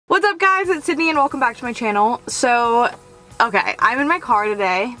What's up guys, it's Sydney and welcome back to my channel. So, okay, I'm in my car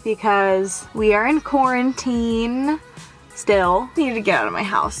today because we are in quarantine still. I need to get out of my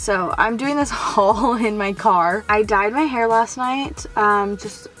house, so I'm doing this haul in my car. I dyed my hair last night,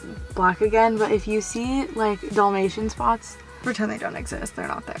 just black again, but if you see like Dalmatian spots, pretend they don't exist, they're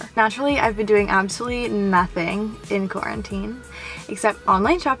not there. Naturally, I've been doing absolutely nothing in quarantine except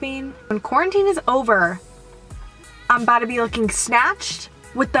online shopping. When quarantine is over, I'm about to be looking snatched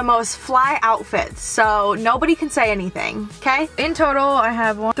with the most fly outfits, so nobody can say anything, okay? In total, I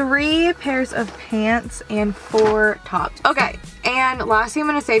have 3 pairs of pants and 4 tops. Okay, and last thing I'm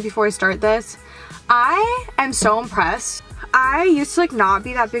gonna say before I start this, I am so impressed. I used to like not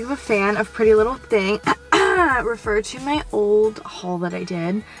be that big of a fan of PrettyLittleThing. Refer to my old haul that I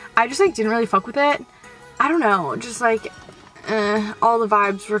did. I just like didn't really fuck with it. I don't know, just like all the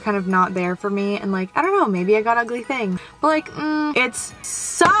vibes were kind of not there for me, and like I don't know, maybe I got ugly thing, but like it's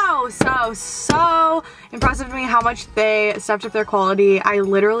so impressive to me how much they stepped up their quality. I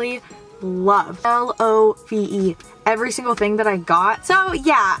literally love LOVE every single thing that I got. So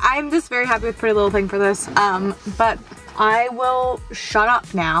yeah, I'm just very happy with PrettyLittleThing for this, but I will shut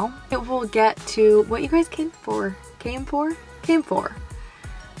up now. It will get to what you guys came for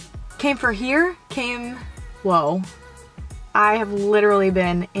here. Whoa. I have literally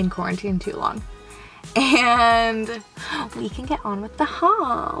been in quarantine too long. And we can get on with the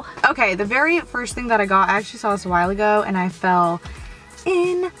haul. Okay, the very first thing that I got, I actually saw this a while ago and I fell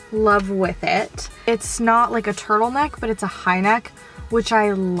in love with it. It's not like a turtleneck, but it's a high neck, which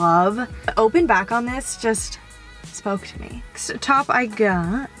I love. The open back on this just spoke to me. So top I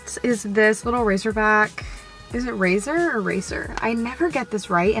got is this little racerback. Is it razor or racer? I never get this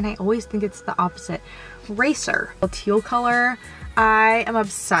right and I always think it's the opposite. Racer. Teal color. I am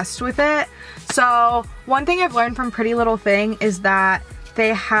obsessed with it. So one thing I've learned from PrettyLittleThing is that they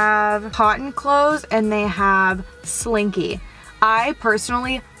have cotton clothes and they have slinky. I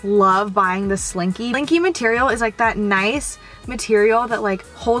personally love buying the slinky. Slinky material is like that nice material that like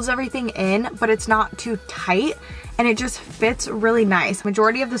holds everything in, but it's not too tight and it just fits really nice.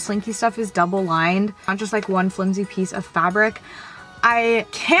 Majority of the slinky stuff is double lined, not just like one flimsy piece of fabric. I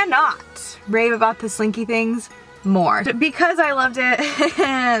cannot rave about the slinky things more. Because I loved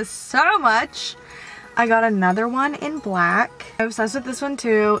it so much, I got another one in black. I'm obsessed with this one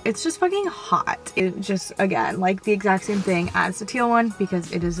too. It's just fucking hot. It just, again, like the exact same thing as the teal one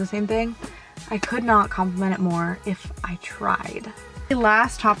because it is the same thing. I could not compliment it more if I tried. The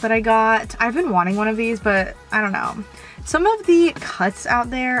last top that I got, I've been wanting one of these, but I don't know. Some of the cuts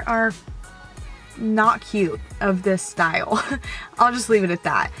out there are not cute of this style. I'll just leave it at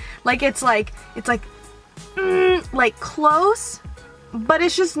that. Like it's like close, but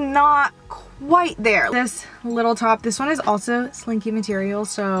it's just not quite there. This little top, this one is also slinky material,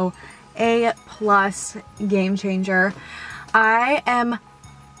 so A+, game changer. I am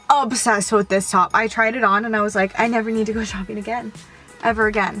obsessed with this top. I tried it on and I was like, I never need to go shopping again. Ever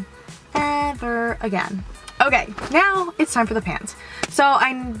again. Okay, now it's time for the pants. So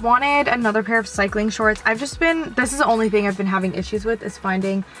I wanted another pair of cycling shorts. This is the only thing I've been having issues with, is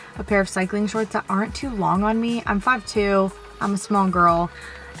finding a pair of cycling shorts that aren't too long on me. I'm 5'2", I'm a small girl.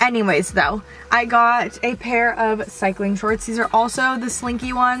 Anyways though, I got a pair of cycling shorts. These are also the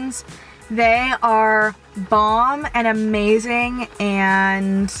slinky ones. They are bomb and amazing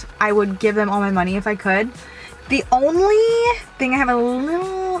and I would give them all my money if I could. The only thing I have a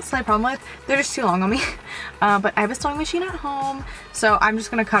little slight problem with, they're just too long on me. But I have a sewing machine at home, so I'm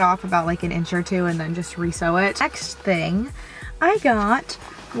just gonna cut off about like an inch or two and then just resew it. Next thing I got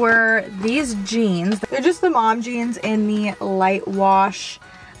were these jeans. They're just the mom jeans in the light wash.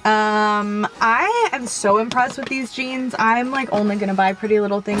 I am so impressed with these jeans. I'm like only gonna buy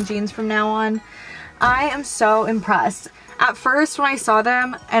PrettyLittleThing jeans from now on. I am so impressed. At first when I saw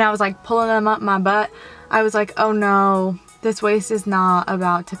them and I was like pulling them up my butt, I was like, oh no, this waist is not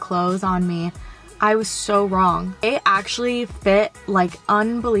about to close on me. I was so wrong. They actually fit like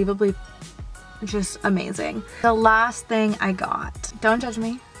unbelievably just amazing. The last thing I got, don't judge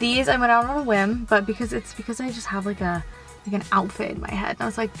me. These I went out on a whim, but because I just have like an outfit in my head. And I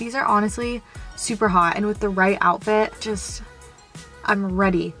was like, these are honestly super hot, and with the right outfit, just I'm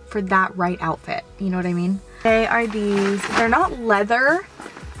ready for that right outfit. You know what I mean? They are these, they're not leather.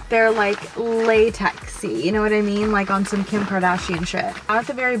 They're like latexy, you know what I mean? Like on some Kim Kardashian shit. At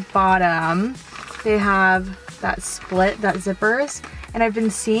the very bottom, they have that split, that zippers. And I've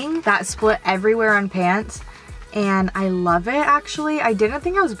been seeing that split everywhere on pants. And I love it actually. I didn't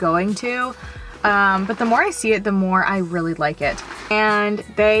think I was going to. but the more I see it, the more I really like it. And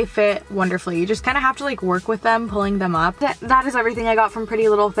they fit wonderfully. You just kind of have to like work with them, pulling them up. That is everything I got from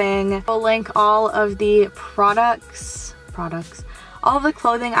PrettyLittleThing. I'll link all of the products, all of the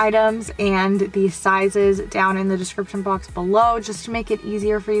clothing items and the sizes down in the description box below, just to make it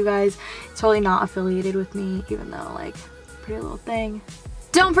easier for you guys. It's totally not affiliated with me, even though like PrettyLittleThing.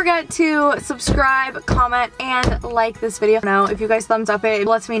 Don't forget to subscribe, comment, and like this video. Now, if you guys thumbs up it, it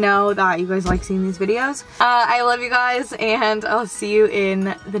lets me know that you guys like seeing these videos. I love you guys, and I'll see you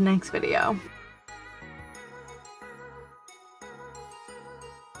in the next video.